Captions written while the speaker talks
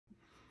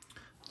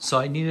So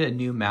I needed a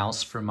new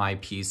mouse for my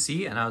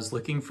PC, and I was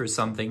looking for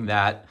something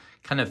that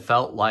kind of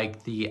felt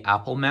like the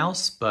Apple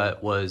mouse,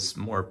 but was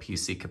more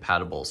PC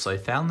compatible. So I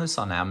found this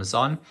on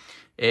Amazon.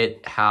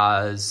 It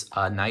has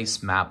a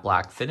nice matte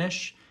black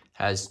finish,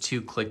 has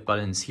 2 click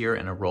buttons here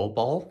and a roll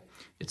ball.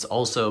 It's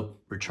also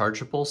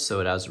rechargeable,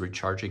 so it has a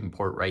recharging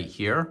port right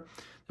here.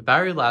 The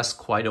battery lasts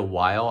quite a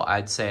while.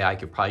 I'd say I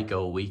could probably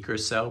go a week or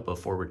so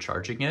before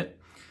recharging it.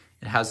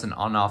 It has an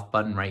on-off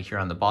button right here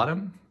on the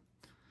bottom.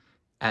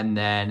 And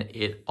then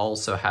it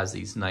also has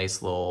these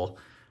nice little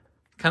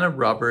kind of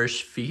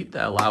rubberish feet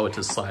that allow it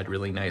to slide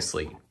really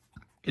nicely.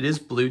 It is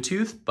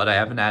Bluetooth, but I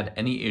haven't had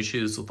any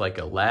issues with like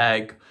a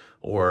lag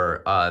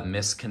or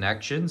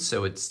misconnection,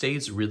 so it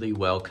stays really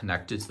well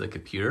connected to the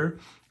computer.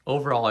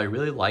 Overall, I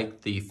really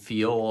like the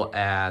feel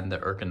and the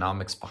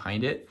ergonomics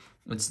behind it.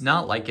 It's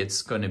not like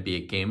it's going to be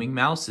a gaming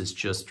mouse. It's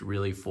just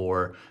really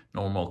for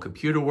normal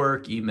computer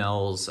work,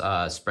 emails,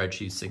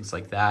 spreadsheets, things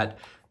like that.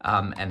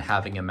 And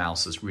having a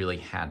mouse is really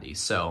handy.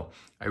 So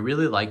I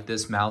really like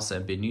this mouse.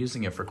 I've been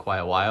using it for quite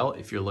a while.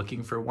 If you're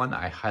looking for one,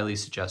 I highly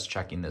suggest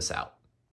checking this out.